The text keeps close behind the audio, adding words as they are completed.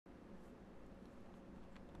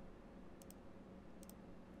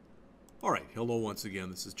All right, hello once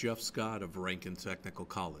again. This is Jeff Scott of Rankin Technical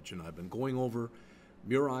College, and I've been going over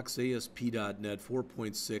Murox ASP.NET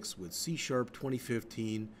 4.6 with C#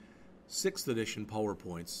 2015 6th edition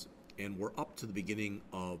PowerPoints, and we're up to the beginning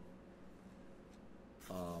of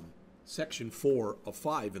Section 4 of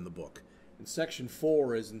 5 in the book. And Section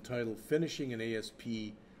 4 is entitled Finishing an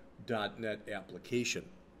ASP.NET Application.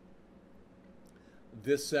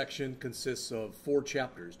 This section consists of 4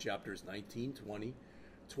 chapters, chapters 19, 20,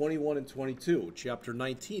 21, and 22. Chapter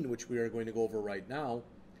 19, which we are going to go over right now,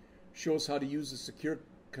 shows how to use a secure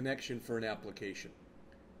connection for an application.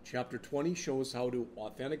 Chapter 20 shows how to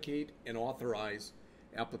authenticate and authorize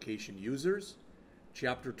application users.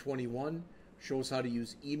 Chapter 21 shows how to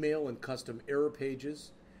use email and custom error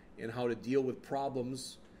pages and how to deal with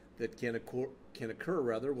problems that can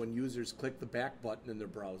occur when users click the back button in their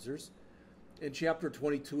browsers. And Chapter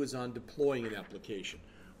 22 is on deploying an application.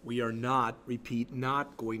 We are not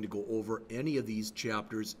going to go over any of these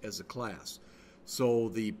chapters as a class. So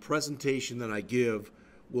the presentation that I give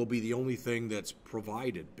will be the only thing that's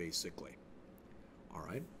provided, basically. All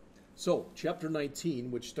right. So Chapter 19,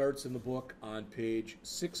 which starts in the book on page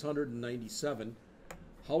 697,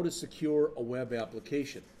 how to secure a web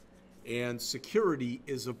application. And security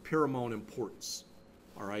is of paramount importance.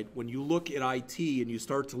 All right. When you look at IT and you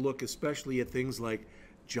start to look especially at things like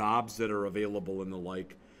jobs that are available and the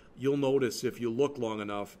like, you'll notice if you look long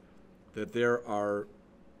enough that there are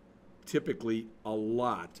typically a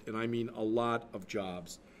lot, and I mean a lot, of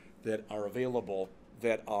jobs that are available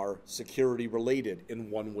that are security related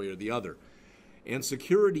in one way or the other. And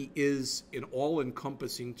security is an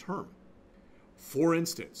all-encompassing term. For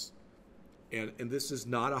instance, and this is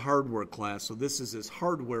not a hardware class, so this is as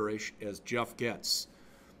hardware-ish as Jeff gets.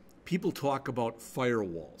 People talk about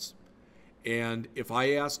firewalls. And if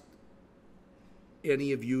I asked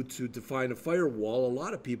any of you to define a firewall, a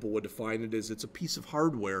lot of people would define it as it's a piece of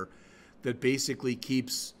hardware that basically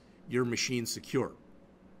keeps your machine secure.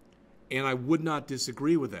 And I would not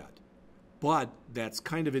disagree with that. But that's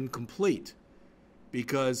kind of incomplete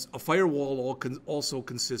because a firewall also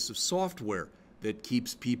consists of software that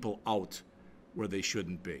keeps people out where they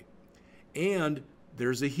shouldn't be. And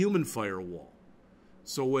there's a human firewall.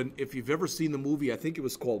 So if you've ever seen the movie, I think it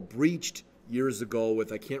was called Breached, years ago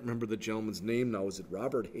with, I can't remember the gentleman's name now, is it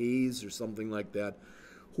Robert Hayes or something like that,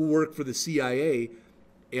 who worked for the CIA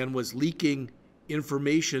and was leaking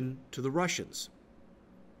information to the Russians.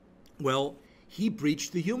 Well, he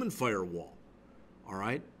breached the human firewall. All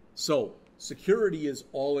right? So, security is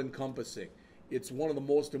all-encompassing. It's one of the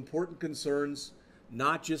most important concerns,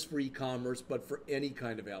 not just for e-commerce, but for any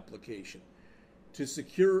kind of application. To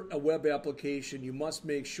secure a web application, you must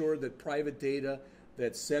make sure that private data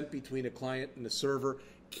that's sent between a client and a server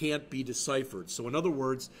can't be deciphered. So in other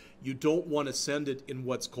words, you don't want to send it in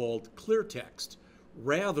what's called clear text.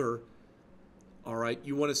 Rather, all right,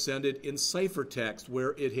 you want to send it in ciphertext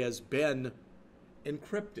where it has been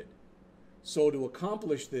encrypted. So to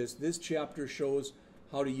accomplish this, this chapter shows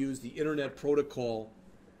how to use the Internet Protocol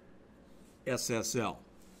SSL.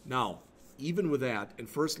 Now, even with that, and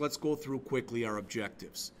first let's go through quickly our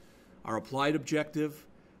objectives. Our applied objective: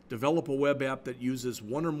 develop a web app that uses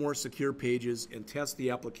one or more secure pages and test the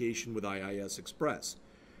application with IIS Express.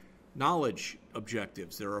 Knowledge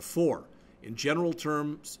objectives, there are 4. In general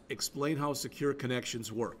terms, explain how secure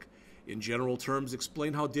connections work. In general terms,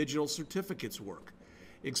 explain how digital certificates work.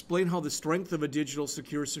 Explain how the strength of a digital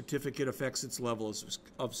secure certificate affects its level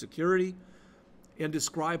of security. And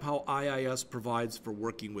describe how IIS provides for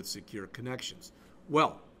working with secure connections.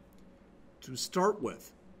 Well, to start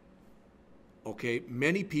with, okay,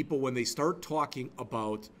 many people, when they start talking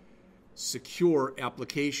about secure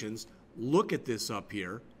applications, look at this up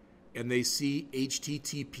here and they see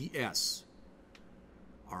HTTPS.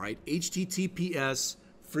 All right, HTTPS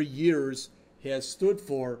for years has stood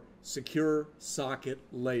for Secure Socket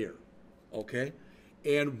Layer. Okay,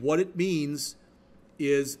 and what it means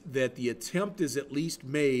is that the attempt is at least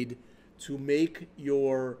made to make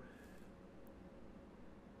your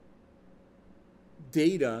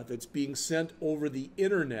data that's being sent over the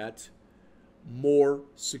internet more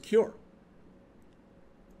secure.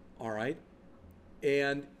 All right?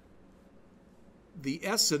 And the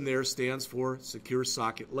S in there stands for Secure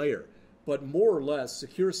Socket Layer. But more or less,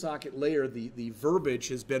 Secure Socket Layer, the verbiage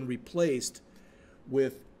has been replaced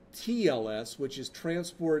with TLS, which is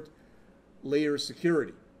Transport Layer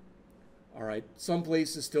Security. All right? Some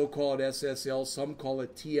places still call it SSL, some call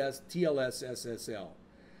it TLS SSL.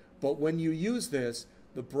 But when you use this,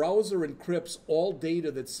 the browser encrypts all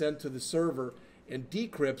data that's sent to the server and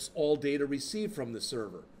decrypts all data received from the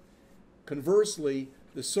server. Conversely,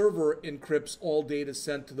 the server encrypts all data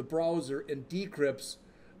sent to the browser and decrypts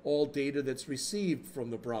all data that's received from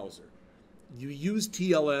the browser. You use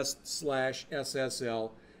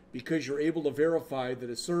TLS/SSL because you're able to verify that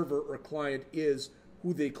a server or client is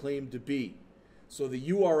who they claim to be. So the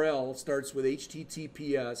URL starts with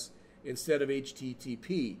HTTPS instead of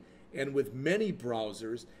HTTP. And with many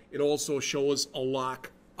browsers, it also shows a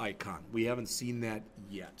lock icon. We haven't seen that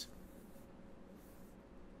yet.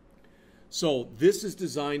 So this is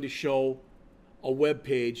designed to show a web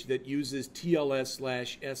page that uses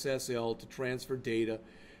TLS/SSL to transfer data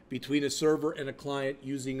between a server and a client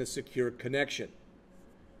using a secure connection.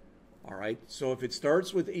 All right, so if it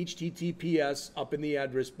starts with HTTPS up in the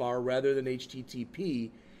address bar rather than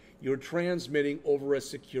HTTP, you're transmitting over a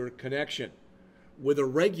secure connection. With a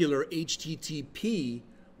regular HTTP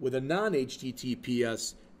with a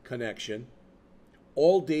non-HTTPS connection,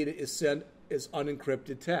 all data is sent as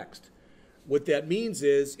unencrypted text. What that means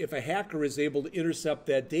is if a hacker is able to intercept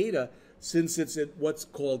that data, since it's in what's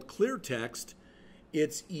called clear text,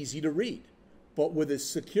 it's easy to read. But with a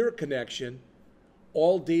secure connection,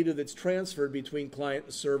 all data that's transferred between client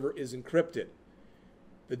and server is encrypted.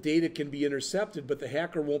 The data can be intercepted, but the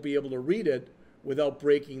hacker won't be able to read it without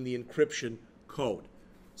breaking the encryption code.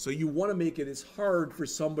 So you want to make it as hard for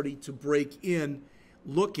somebody to break in,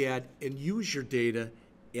 look at, and use your data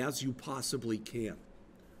as you possibly can.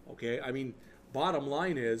 Okay, I mean, bottom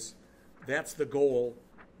line is, that's the goal.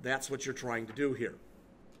 That's what you're trying to do here.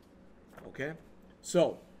 Okay,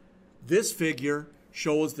 so this figure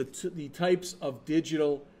shows the types of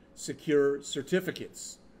digital secure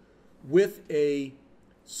certificates. With a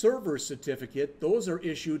server certificate, those are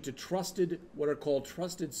issued to what are called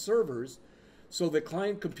trusted servers, so that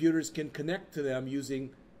client computers can connect to them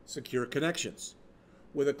using secure connections.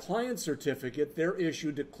 With a client certificate, they're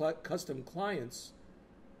issued to custom clients,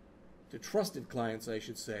 to trusted clients, I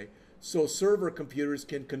should say, so server computers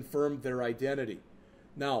can confirm their identity.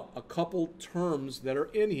 Now, a couple terms that are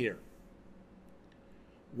in here.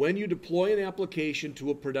 When you deploy an application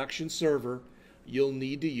to a production server, you'll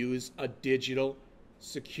need to use a digital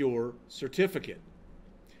secure certificate.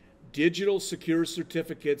 Digital secure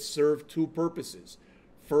certificates serve two purposes.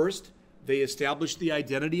 First, they establish the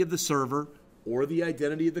identity of the server or the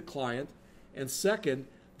identity of the client. And second,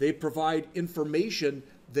 they provide information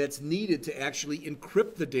that's needed to actually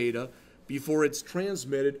encrypt the data before it's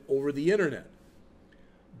transmitted over the internet.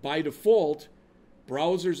 By default,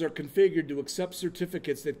 browsers are configured to accept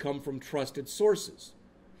certificates that come from trusted sources.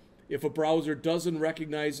 If a browser doesn't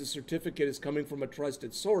recognize a certificate as coming from a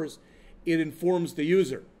trusted source, it informs the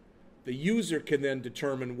user. The user can then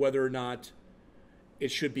determine whether or not it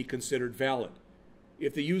should be considered valid.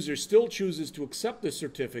 If the user still chooses to accept the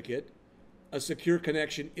certificate, a secure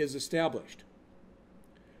connection is established.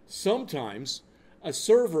 Sometimes, a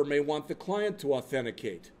server may want the client to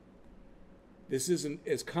authenticate. This isn't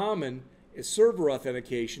as common as server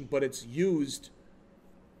authentication, but it's used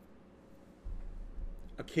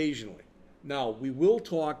occasionally. Now, we will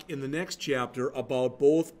talk in the next chapter about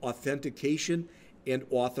both authentication and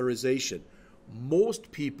authorization.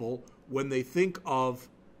 Most people, when they think of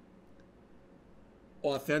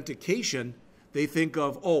authentication, they think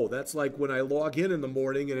of, oh, that's like when I log in the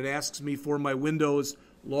morning and it asks me for my Windows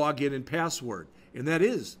login and password. And that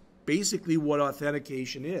is basically what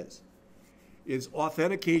authentication is.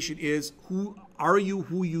 Authentication is who are you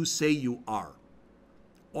who you say you are.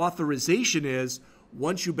 Authorization is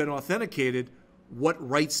once you've been authenticated, what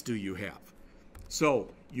rights do you have? So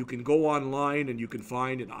you can go online and you can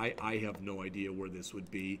find, and I have no idea where this would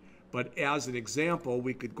be, but as an example,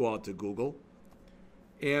 we could go out to Google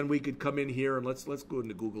and we could come in here and let's go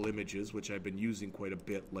into Google Images, which I've been using quite a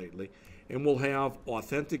bit lately, and we'll have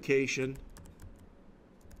authentication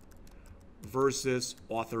versus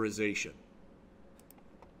authorization.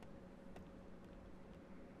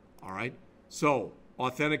 All right, so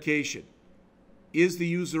authentication. Is the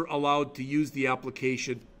user allowed to use the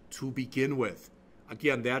application to begin with?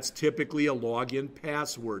 Again, that's typically a login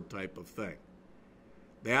password type of thing.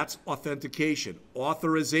 That's authentication.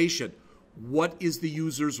 Authorization. What is the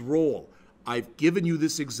user's role? I've given you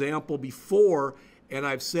this example before, and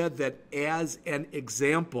I've said that as an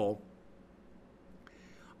example,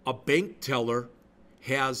 a bank teller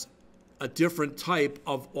has a different type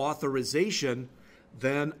of authorization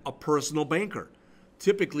than a personal banker.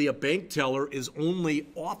 Typically, a bank teller is only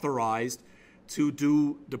authorized to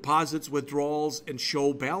do deposits, withdrawals, and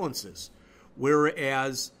show balances,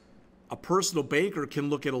 whereas a personal banker can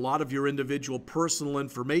look at a lot of your individual personal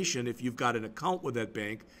information. If you've got an account with that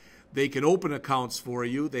bank, they can open accounts for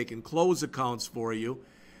you, they can close accounts for you,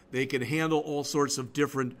 they can handle all sorts of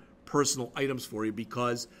different personal items for you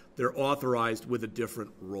because they're authorized with a different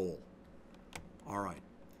role. All right.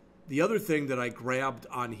 The other thing that I grabbed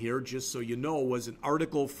on here, just so you know, was an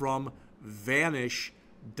article from vanish.org.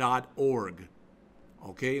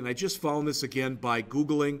 Okay, and I just found this again by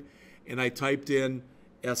Googling, and I typed in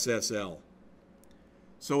SSL.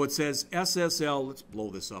 So it says SSL, let's blow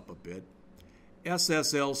this up a bit.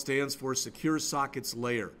 SSL stands for Secure Sockets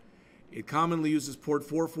Layer. It commonly uses port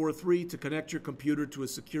 443 to connect your computer to a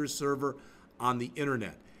secure server on the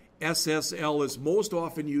internet. SSL is most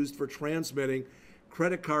often used for transmitting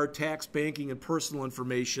credit card, tax, banking, and personal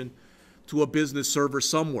information to a business server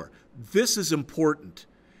somewhere. This is important.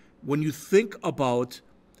 When you think about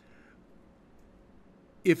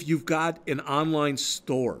if you've got an online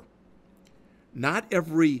store, not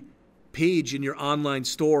every page in your online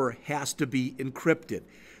store has to be encrypted.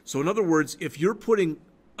 So in other words, if you're putting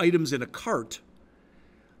items in a cart,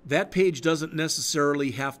 that page doesn't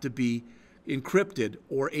necessarily have to be encrypted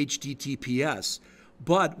or HTTPS.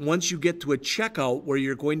 But once you get to a checkout where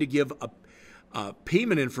you're going to give a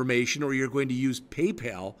payment information or you're going to use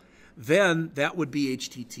PayPal, then that would be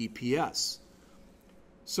HTTPS.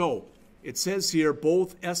 So it says here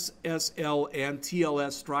both SSL and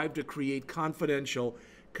TLS strive to create confidential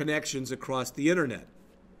connections across the internet.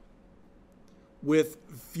 With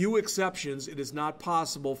few exceptions, it is not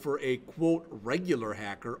possible for a, quote, regular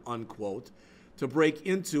hacker, unquote, to break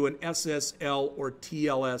into an SSL or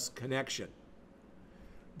TLS connection.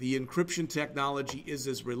 The encryption technology is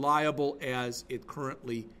as reliable as it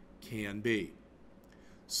currently can be.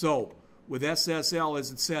 So, with SSL, as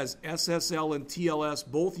it says, SSL and TLS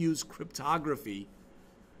both use cryptography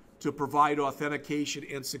to provide authentication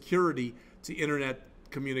and security to internet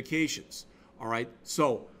communications. All right?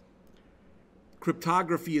 So,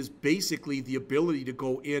 cryptography is basically the ability to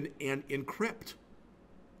go in and encrypt.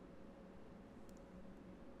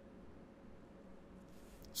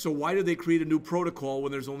 So why do they create a new protocol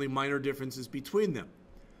when there's only minor differences between them?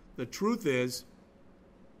 The truth is,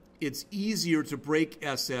 it's easier to break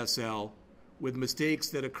SSL with mistakes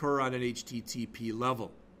that occur on an HTTP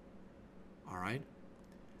level. All right?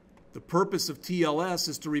 The purpose of TLS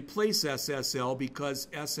is to replace SSL because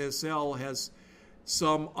SSL has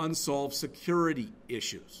some unsolved security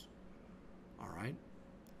issues. All right?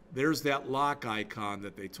 There's that lock icon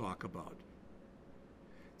that they talk about.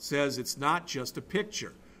 It says it's not just a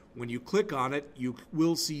picture. When you click on it, you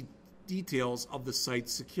will see details of the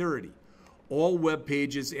site's security. All web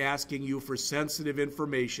pages asking you for sensitive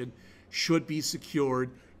information should be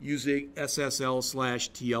secured using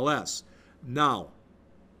SSL/TLS. Now,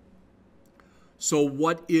 so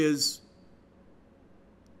what is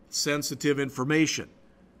sensitive information?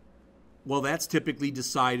 Well, that's typically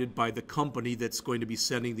decided by the company that's going to be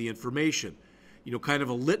sending the information. You know, kind of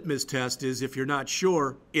a litmus test is if you're not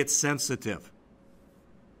sure, it's sensitive.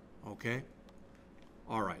 Okay?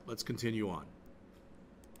 All right, let's continue on.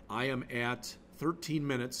 I am at 13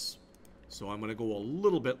 minutes, so I'm going to go a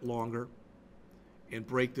little bit longer and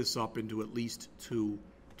break this up into at least 2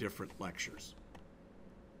 different lectures.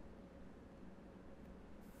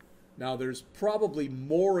 Now, there's probably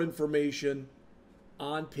more information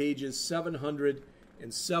on pages 700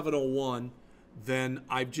 and 701 than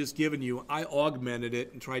I've just given you. I augmented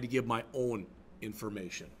it and tried to give my own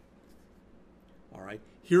information. All right.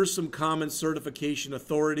 Here's some common certification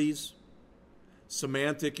authorities.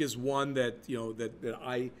 Symantec is one that, that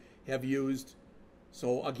I have used.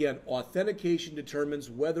 So again, authentication determines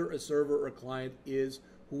whether a server or client is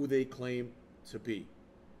who they claim to be.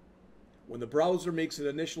 When the browser makes an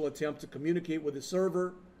initial attempt to communicate with a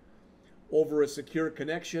server over a secure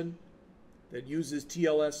connection that uses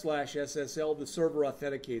TLS/SSL, the server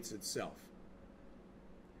authenticates itself.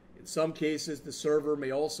 In some cases, the server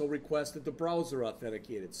may also request that the browser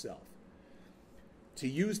authenticate itself. To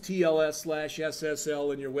use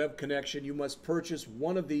TLS/SSL in your web connection, you must purchase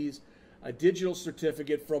one of these, a digital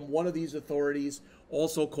certificate from one of these authorities,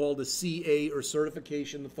 also called a CA or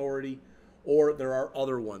certification authority, or there are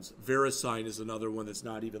other ones. VeriSign is another one that's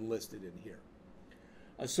not even listed in here.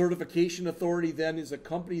 A certification authority then is a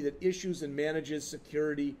company that issues and manages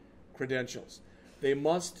security credentials. They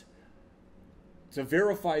must, to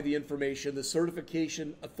verify the information, the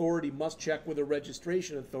certification authority must check with a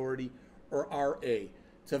registration authority, or RA,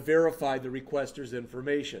 to verify the requester's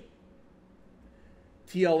information.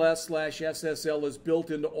 TLS/SSL is built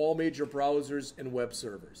into all major browsers and web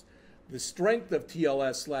servers. The strength of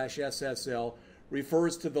TLS/SSL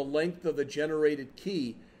refers to the length of the generated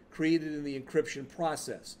key created in the encryption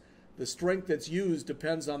process. The strength that's used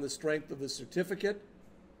depends on the strength of the certificate,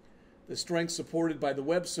 the strength supported by the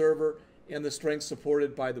web server, and the strength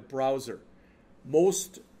supported by the browser.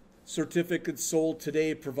 Most certificates sold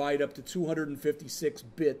today provide up to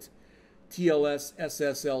 256-bit TLS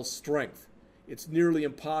SSL strength. It's nearly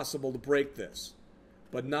impossible to break this,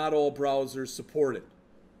 but not all browsers support it.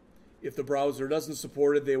 If the browser doesn't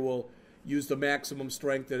support it, they will use the maximum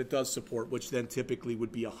strength that it does support, which then typically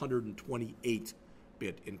would be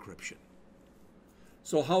 128-bit encryption.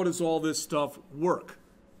 So how does all this stuff work?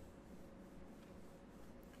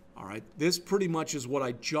 All right, this pretty much is what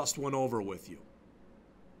I just went over with you.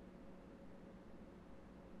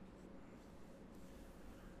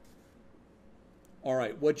 All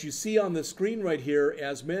right, what you see on the screen right here,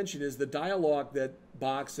 as mentioned, is the dialog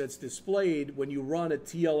box that's displayed when you run a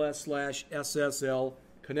TLS/SSL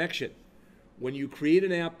connection. When you create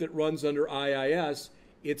an app that runs under IIS,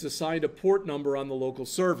 it's assigned a port number on the local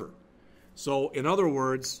server. So in other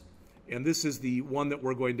words, and this is the one that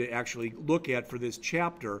we're going to actually look at for this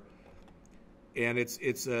chapter, and it's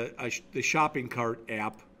the shopping cart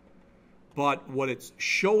app, but what it's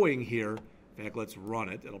showing here, in fact, let's run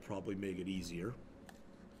it. It'll probably make it easier.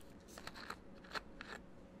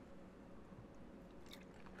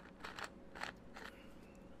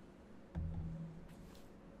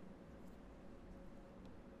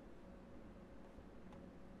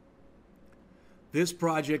 This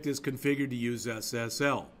project is configured to use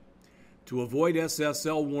SSL. To avoid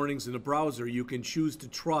SSL warnings in a browser, you can choose to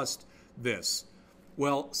trust this.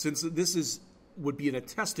 Well, since this would be in a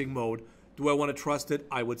testing mode, do I want to trust it?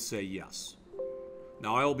 I would say yes.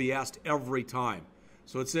 Now, I will be asked every time.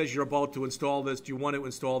 So it says you're about to install this. Do you want to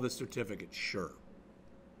install this certificate? Sure.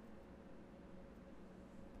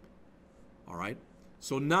 All right.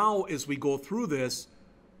 So now as we go through this,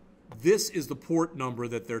 this is the port number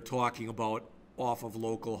that they're talking about off of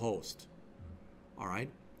localhost. All right.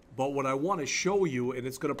 But what I want to show you, and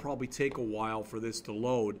it's going to probably take a while for this to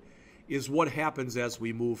load, is what happens as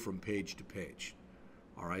we move from page to page.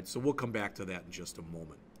 All right. So we'll come back to that in just a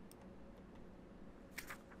moment.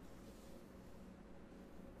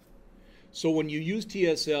 So when you use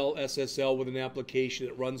TSL SSL with an application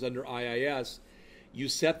that runs under IIS, you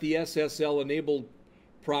set the SSL enabled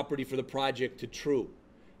property for the project to true.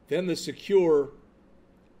 Then the secure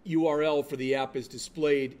URL for the app is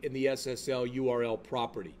displayed in the SSL URL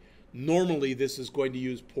property. Normally, this is going to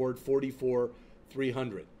use port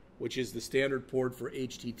 44300, which is the standard port for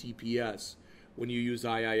HTTPS when you use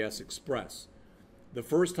IIS Express. The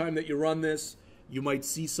first time that you run this, you might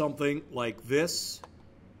see something like this.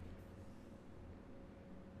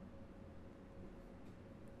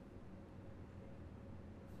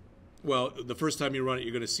 Well, the first time you run it,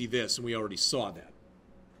 you're going to see this, and we already saw that.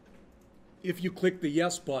 If you click the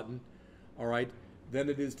yes button, all right, then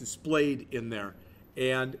it is displayed in there.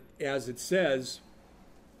 And as it says,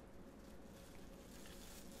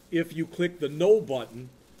 if you click the no button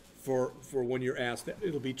for when you're asked that,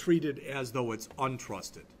 it'll be treated as though it's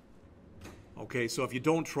untrusted. Okay, so if you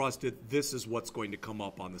don't trust it, this is what's going to come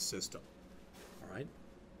up on the system. All right.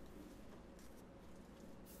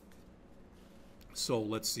 So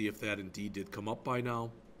let's see if that indeed did come up by now.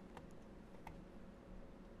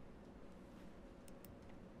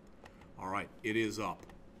 All right, it is up.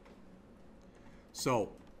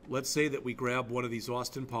 So let's say that we grab one of these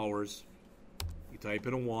Austin Powers, we type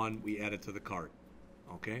in a 1, we add it to the cart.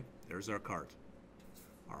 Okay, there's our cart.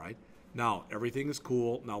 All right, now everything is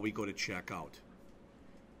cool. Now we go to checkout.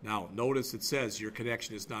 Now notice it says your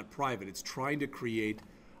connection is not private. It's trying to create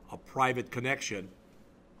a private connection.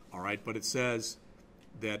 All right, but it says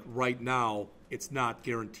that right now it's not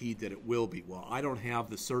guaranteed that it will be. Well, I don't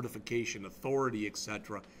have the certification authority,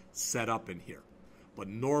 etc., set up in here. But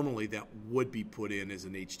normally that would be put in as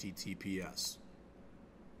an HTTPS.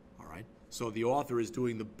 All right? So the author is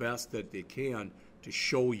doing the best that they can to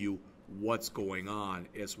show you what's going on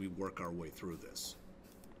as we work our way through this.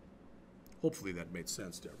 Hopefully that made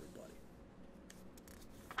sense to everybody.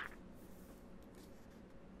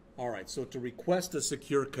 All right, so to request a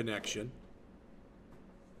secure connection,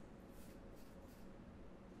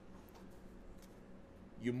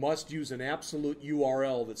 you must use an absolute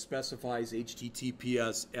URL that specifies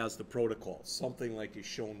HTTPS as the protocol, something like is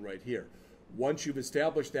shown right here. Once you've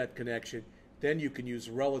established that connection, then you can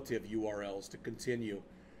use relative URLs to continue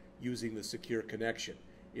using the secure connection.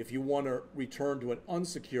 If you want to return to an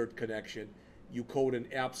unsecured connection, you code an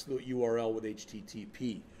absolute URL with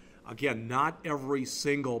HTTP. Again, not every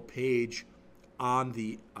single page on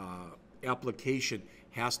the application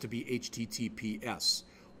has to be HTTPS.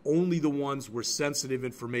 Only the ones where sensitive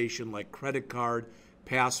information like credit card,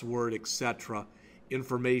 password, etc.,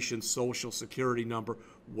 information, social security number,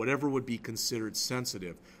 whatever would be considered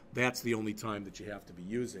sensitive, that's the only time that you have to be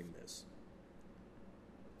using this.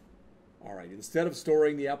 All right, instead of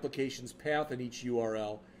storing the application's path in each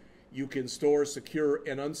URL, you can store secure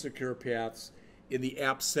and unsecure paths in the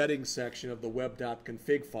app settings section of the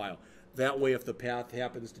web.config file. That way, if the path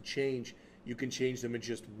happens to change, you can change them in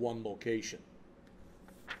just one location.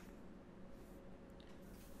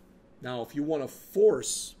 Now, if you want to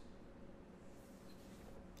force,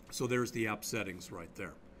 so there's the app settings right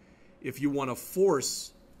there. If you want to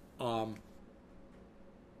force a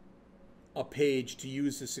page to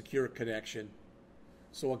use a secure connection,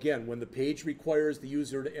 so again, when the page requires the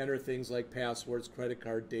user to enter things like passwords, credit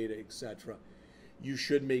card data, etc., you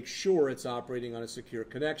should make sure it's operating on a secure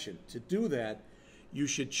connection. To do that, you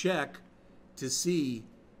should check to see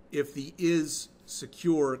if the is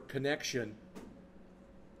secure connection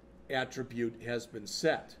attribute has been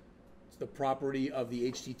set. It's the property of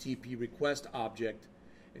the HTTP request object,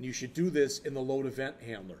 and you should do this in the load event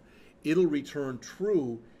handler. It'll return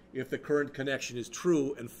true if the current connection is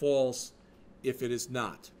true and false if it is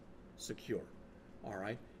not secure. All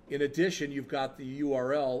right. In addition, you've got the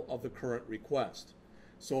URL of the current request.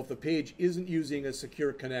 So if the page isn't using a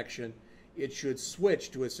secure connection, it should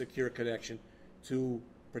switch to a secure connection to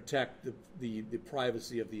protect the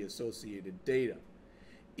privacy of the associated data.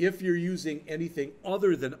 If you're using anything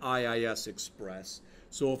other than IIS Express,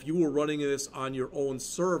 so if you were running this on your own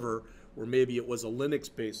server, or maybe it was a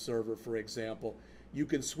Linux-based server, for example, you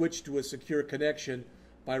can switch to a secure connection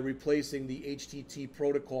by replacing the HTTP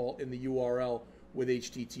protocol in the URL with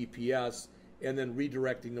HTTPS and then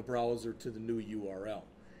redirecting the browser to the new URL.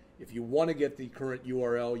 If you want to get the current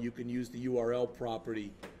URL, you can use the URL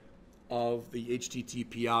property of the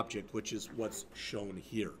HTTP object, which is what's shown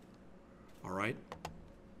here. All right?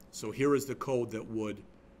 So here is the code that would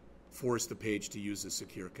force the page to use a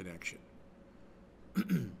secure connection.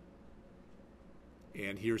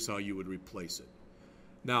 And here's how you would replace it.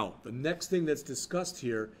 Now, the next thing that's discussed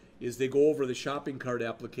here is they go over the shopping cart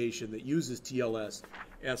application that uses TLS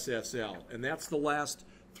SSL. And that's the last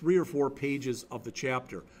 3 or 4 pages of the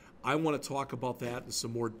chapter. I want to talk about that in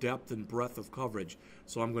some more depth and breadth of coverage.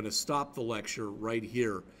 So I'm going to stop the lecture right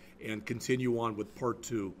here and continue on with part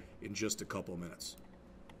 2 in just a couple minutes.